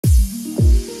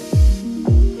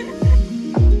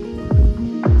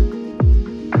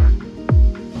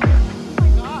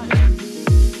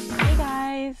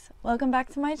welcome back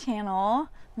to my channel.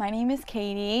 My name is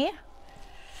Katie,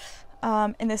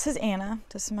 and this is Anna.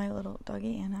 This is my little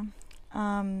doggy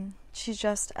Anna. She's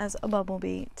dressed as a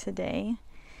bumblebee today,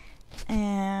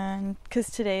 and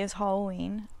because today is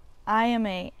Halloween. I am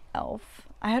a elf.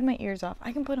 I had my ears off.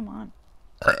 I can put them on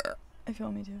if you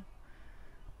want me to.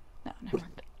 No, never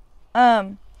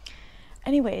mind.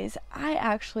 Anyways, I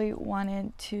actually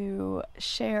wanted to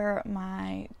share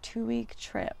my 2-week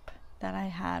trip that I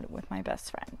had with my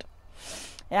best friend.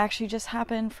 It actually just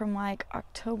happened from like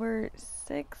October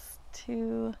 6th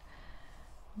to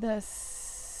the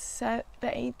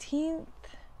 18th.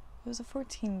 It was a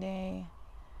 14-day.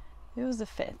 It was the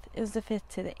 5th. It was the 5th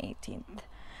to the 18th.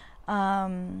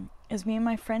 It was me and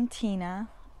my friend Tina.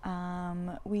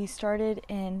 We started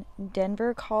in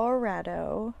Denver,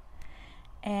 Colorado,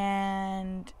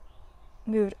 and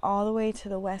moved all the way to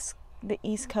the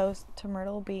East Coast to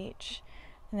Myrtle Beach,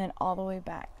 and then all the way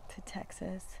back to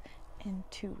Texas in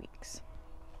 2 weeks.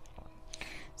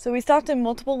 So we stopped in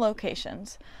multiple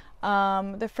locations.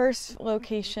 The first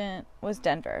location was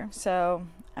Denver. So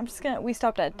we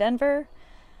stopped at Denver,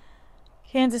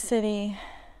 Kansas City,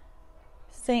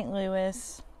 St.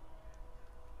 Louis,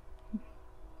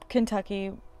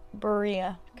 Kentucky,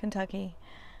 Berea, Kentucky,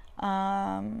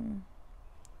 Myrtle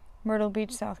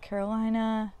Beach, South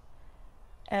Carolina,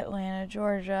 Atlanta,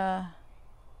 Georgia.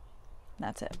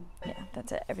 That's it. Yeah,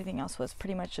 that's it. Everything else was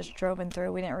pretty much just driven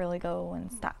through. We didn't really go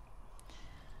and stop.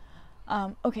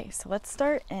 Okay, so let's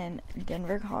start in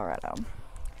Denver, Colorado.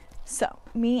 So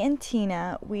me and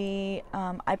Tina,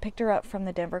 I picked her up from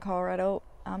the Denver, Colorado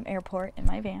airport in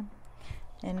my van.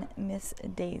 And Miss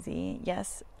Daisy,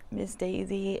 yes, Miss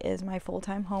Daisy is my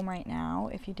full-time home right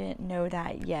now. If you didn't know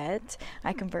that yet,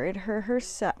 I converted her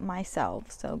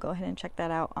myself. So go ahead and check that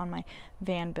out on my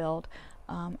van build.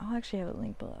 I'll actually have it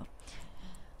linked below.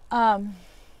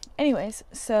 Anyways,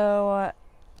 so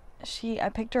I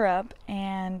picked her up,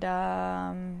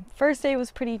 and first day was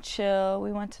pretty chill.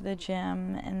 We went to the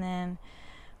gym and then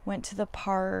went to the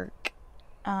park,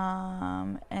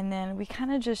 and then we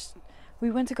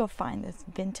went to go find this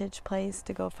vintage place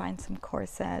to go find some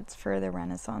corsets for the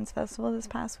Renaissance Festival this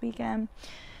past weekend.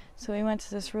 So we went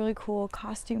to this really cool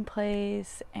costume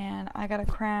place, and I got a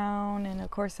crown and a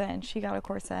corset, and she got a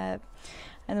corset.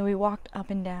 And then we walked up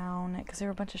and down because there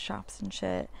were a bunch of shops and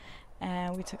shit,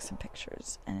 and we took some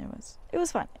pictures, and it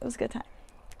was fun. It was a good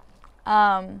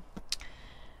time.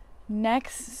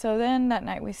 So then that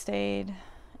night we stayed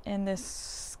in this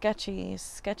sketchy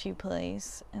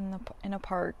place in a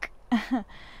park. I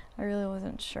really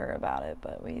wasn't sure about it,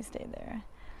 but we stayed there.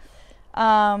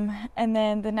 And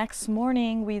then the next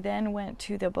morning we then went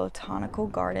to the botanical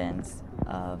gardens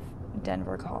of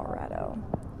Denver, Colorado.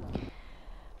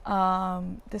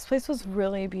 This place was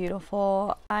really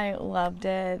beautiful. I loved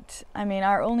it. I mean,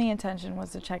 our only intention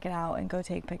was to check it out and go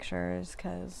take pictures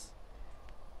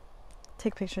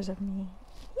of me.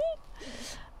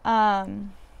 But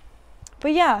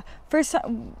yeah, first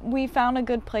we found a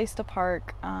good place to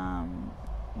park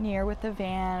near with the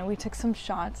van. We took some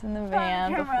shots in the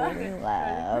van before we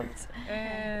left,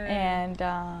 and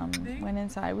went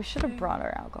inside. We should have brought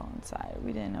our alcohol inside.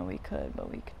 We didn't know we could, but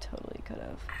we totally could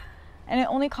have. And it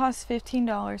only cost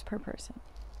 $15 per person.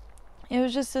 It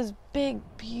was just this big,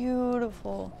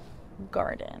 beautiful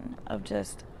garden of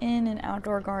just in and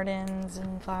outdoor gardens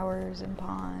and flowers and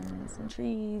ponds and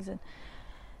trees, and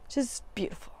just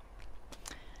beautiful.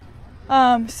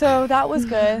 So that was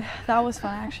good. That was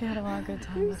fun. I actually had a lot of good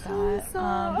time with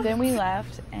that. Then we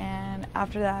left, and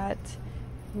after that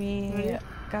we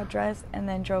got dressed and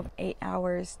then drove 8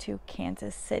 hours to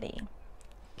Kansas City.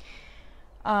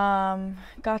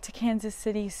 Got to Kansas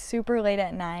City super late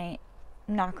at night.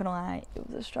 I'm not gonna lie, it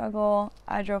was a struggle.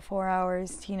 I drove 4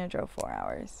 hours, Tina drove 4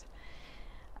 hours.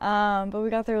 But we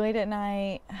got there late at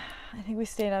night. I think we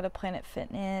stayed out of Planet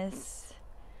Fitness.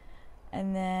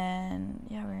 And then,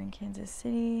 yeah, we were in Kansas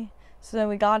City. So then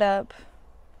we got up.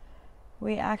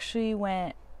 We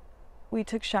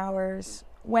took showers,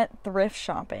 went thrift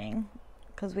shopping,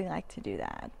 because we like to do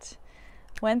that.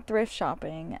 Went thrift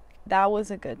shopping. That was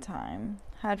a good time.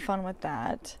 Had fun with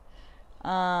that.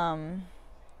 And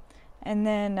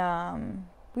then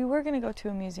we were going to go to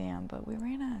a museum, but we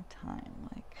ran out of time.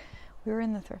 Like, we were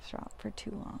in the thrift shop for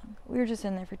too long. We were just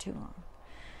in there for too long.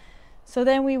 So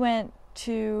then we went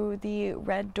to the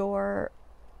Red Door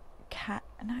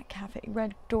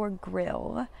Red Door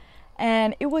Grill,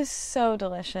 and it was so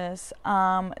delicious.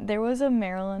 There was a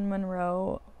Marilyn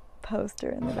Monroe poster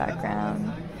in the background,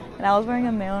 and I was wearing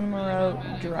a Marilyn Monroe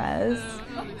dress,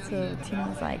 so Tina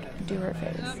was like, do her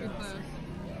face.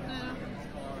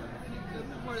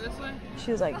 More this way?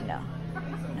 She was like, no.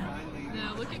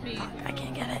 now. Look at me. I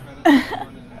can't get it.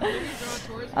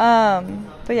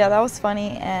 But yeah, that was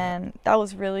funny and that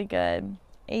was really good.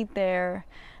 Ate there.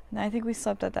 And I think we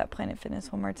slept at that Planet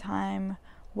Fitness one more time.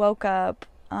 Woke up.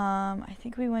 I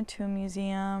think we went to a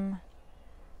museum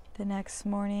the next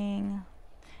morning.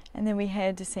 And then we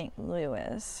headed to St.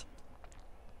 Louis.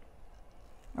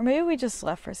 Or maybe we just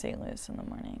left for St. Louis in the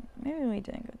morning. Maybe we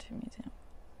didn't go to a museum.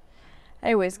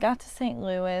 Anyways, got to St.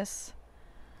 Louis.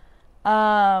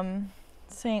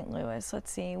 St. Louis,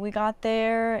 let's see. We got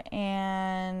there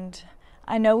and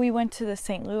I know we went to the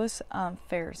St. Louis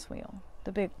Ferris wheel.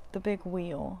 The big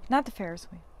wheel. Not the Ferris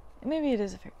wheel. Maybe it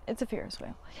is it's a Ferris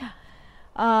wheel. Yeah.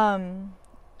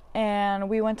 And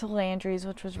we went to Landry's,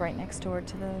 which was right next door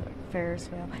to the Ferris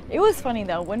wheel. It was funny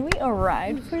though, when we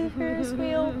arrived for the Ferris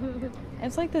wheel,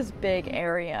 it's like this big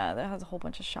area that has a whole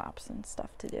bunch of shops and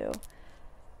stuff to do.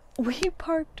 We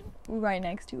parked right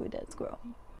next to a dead squirrel.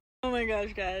 Oh my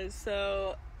gosh, guys,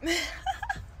 so me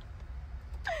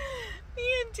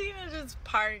and Tina just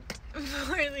parked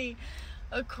for the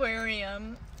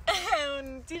aquarium,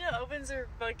 and Tina opens her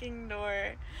fucking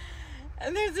door,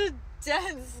 and there's a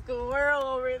dead squirrel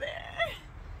over there.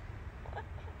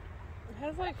 It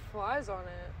has like flies on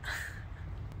it.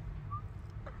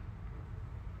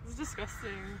 It's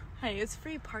disgusting. Hey, it's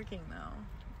free parking though.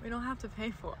 We don't have to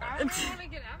pay for it. I don't want to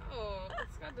get out.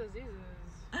 It's got diseases.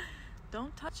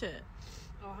 Don't touch it.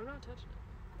 Oh, I'm not touching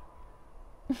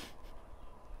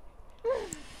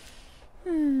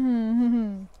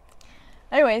it.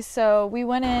 Anyway, so we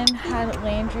went in, had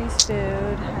Landry's food,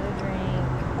 had a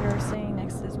drink. We were sitting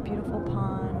next to this beautiful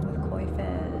pond with koi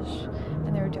fish,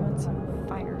 and they were doing some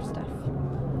fire stuff.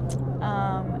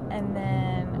 And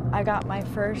then I got my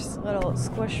first little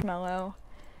squishmallow,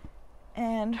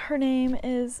 and her name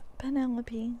is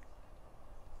Penelope.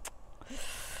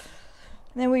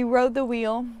 And then we rode the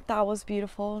wheel. That was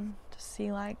beautiful to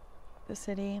see like the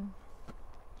city.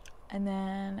 And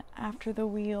then after the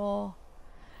wheel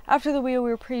we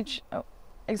were pretty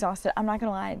exhausted. I'm not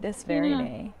gonna lie, this very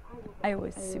day I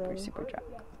was super drunk.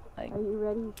 Like, are you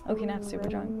ready? Okay, not super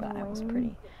drunk, but I was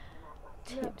pretty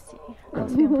tipsy. I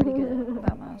was feeling pretty good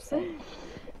about myself.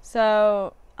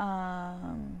 So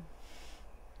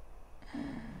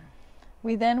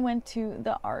we then went to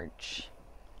the Arch,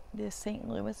 the St.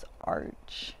 Louis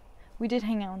Arch. We did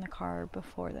hang out in the car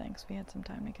before then because we had some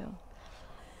time to kill.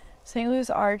 St. Louis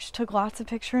Arch, took lots of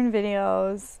pictures and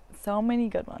videos, so many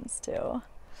good ones too.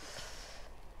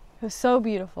 It was so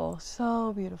beautiful,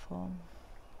 so beautiful.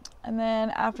 And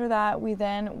then after that, we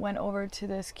then went over to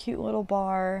this cute little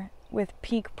bar with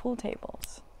peak pool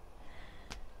tables.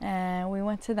 And we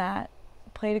went to that,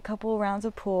 played a couple rounds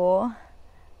of pool.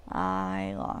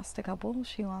 I lost a couple,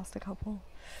 she lost a couple.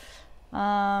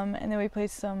 And then we played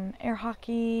some air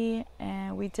hockey,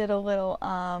 and we did a little,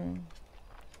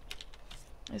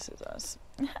 this is us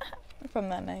from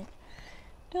that night.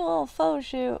 Did a little photo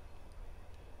shoot.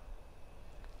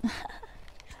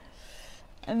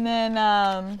 And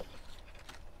then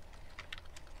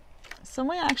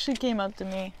someone actually came up to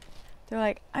me. They're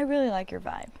like, I really like your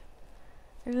vibe.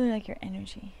 I really like your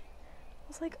energy. I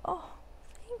was like, oh,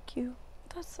 thank you.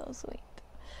 That's so sweet.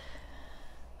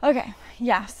 Okay,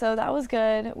 yeah, so that was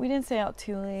good. We didn't stay out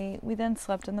too late. We then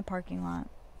slept in the parking lot.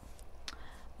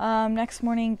 Next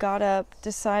morning, got up,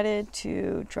 decided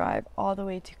to drive all the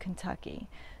way to Kentucky.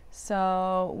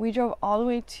 So we drove all the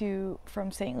way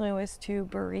from St. Louis to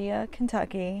Berea,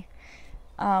 Kentucky,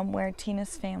 where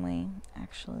Tina's family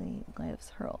actually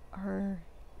lives, her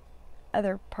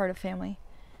other part of family.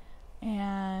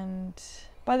 And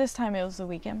by this time it was the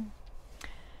weekend.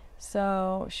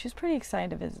 So she was pretty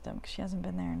excited to visit them because she hasn't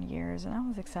been there in years. And I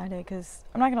was excited because,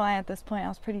 I'm not going to lie, at this point I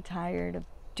was pretty tired of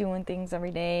doing things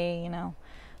every day, you know.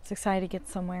 I was excited to get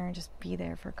somewhere and just be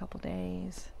there for a couple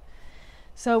days.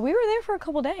 So we were there for a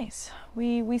couple days.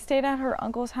 We stayed at her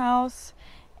uncle's house,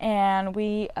 and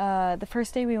the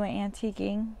first day we went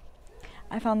antiquing.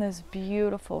 I found this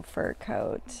beautiful fur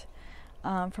coat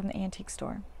from the antique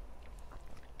store.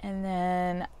 And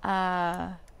then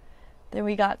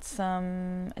we got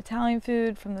some Italian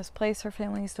food from this place her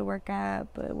family used to work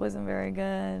at, but it wasn't very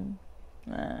good.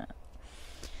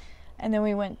 And then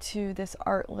we went to this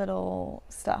art little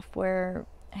stuff where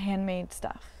handmade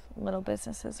stuff, little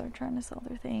businesses are trying to sell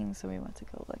their things. So we went to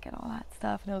go look at all that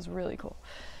stuff, and it was really cool.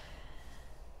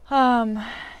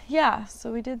 Yeah,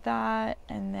 so we did that,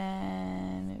 and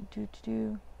then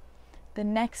the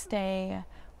next day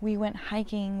we went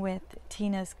hiking with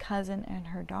Tina's cousin and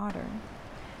her daughter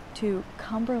to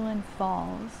Cumberland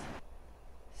Falls.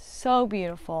 So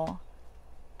beautiful,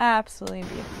 absolutely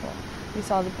beautiful. We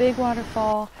saw the big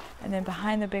waterfall, and then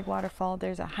behind the big waterfall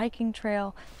there's a hiking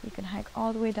trail. You can hike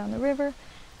all the way down the river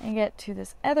and get to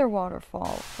this other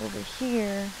waterfall over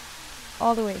here,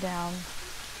 all the way down.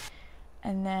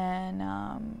 And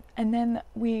then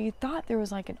we thought there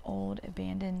was like an old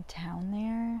abandoned town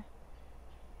there,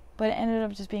 but it ended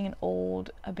up just being an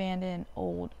old abandoned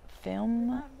old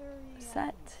film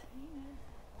set.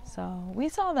 So we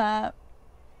saw that.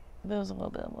 There was a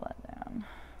little bit of a letdown.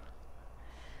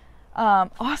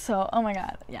 Also, oh my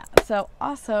god, yeah. So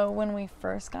also when we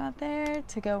first got there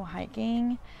to go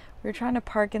hiking, we were trying to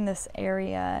park in this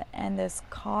area and this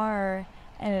car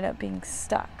ended up being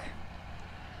stuck.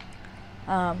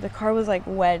 The car was like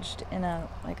wedged in a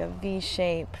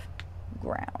V-shape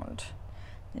ground.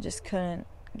 It just couldn't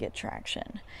get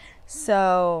traction.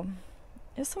 So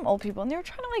there's some old people and they were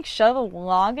trying to like shove a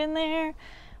log in there. I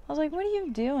was like, what are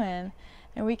you doing?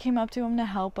 And we came up to them to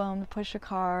help them to push the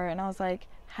car, and I was like,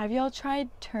 have y'all tried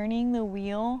turning the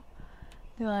wheel?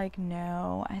 They're like,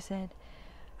 no. I said,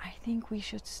 I think we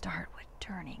should start with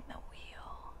turning the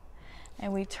wheel.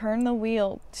 And we turned the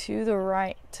wheel to the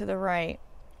right,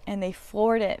 and they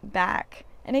floored it back,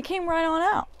 and it came right on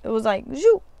out. It was like,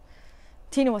 zoop.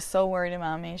 Tina was so worried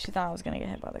about me. She thought I was going to get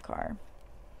hit by the car.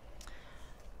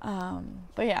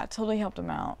 But yeah, totally helped them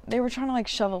out. They were trying to like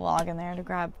shove a log in there to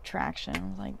grab traction. I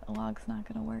was like, a log's not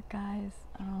going to work, guys.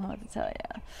 I don't know what to tell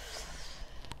you.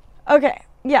 Okay,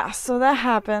 yeah, so that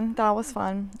happened. That was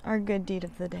fun. Our good deed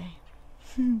of the day.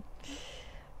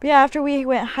 But yeah, after we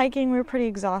went hiking, we were pretty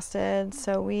exhausted.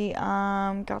 So we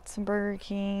got some Burger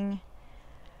King.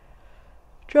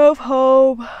 Drove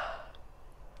home.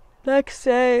 Next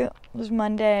day was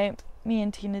Monday. Me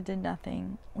and Tina did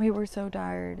nothing. We were so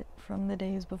tired from the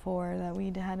days before that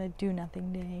we had a do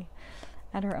nothing day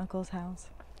at her uncle's house.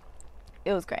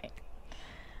 It was great.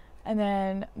 And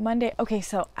then Monday, okay,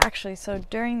 so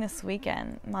during this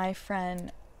weekend, my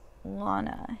friend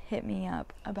Lana hit me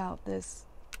up about this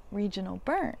regional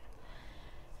burn.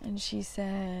 And she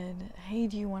said, hey,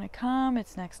 do you want to come?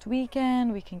 It's next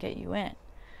weekend. We can get you in.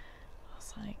 I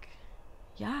was like,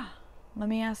 yeah, let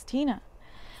me ask Tina.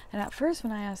 And at first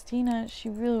when I asked Tina, she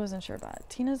really wasn't sure about it.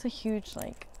 Tina's a huge,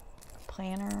 like,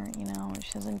 planner, you know.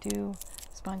 She doesn't do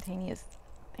spontaneous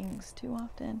things too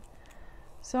often.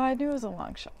 So I knew it was a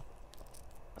long shot.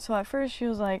 So at first she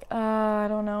was like, I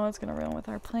don't know, it's going to ruin with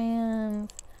our plans.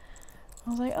 I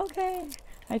was like, okay.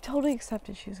 I totally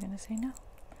accepted she was going to say no.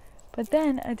 But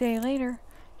then a day later,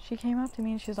 she came up to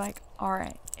me and she was like, all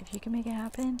right, if you can make it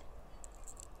happen,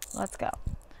 let's go.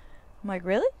 I'm like,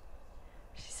 really?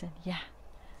 She said, yeah.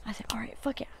 I said, all right,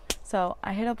 fuck yeah. So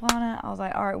I hit up Lana. I was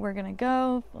like, all right, we're going to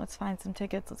go. Let's find some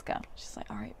tickets. Let's go. She's like,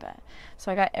 all right, bet.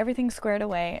 So I got everything squared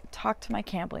away, talked to my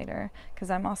camp leader, because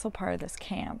I'm also part of this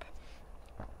camp.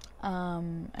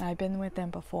 And I've been with them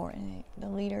before, and the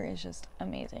leader is just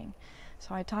amazing.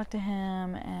 So I talked to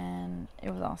him, and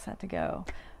it was all set to go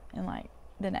in like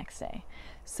the next day.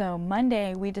 So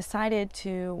Monday we decided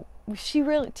to,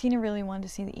 Tina really wanted to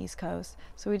see the East Coast.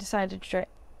 So we decided to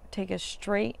take a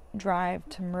straight drive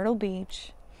to Myrtle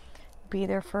Beach, be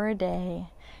there for a day,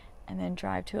 and then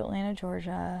drive to Atlanta,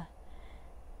 Georgia,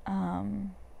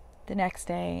 the next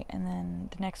day, and then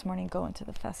the next morning go into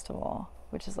the festival,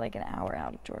 which is like an hour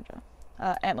out of Georgia,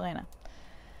 Atlanta.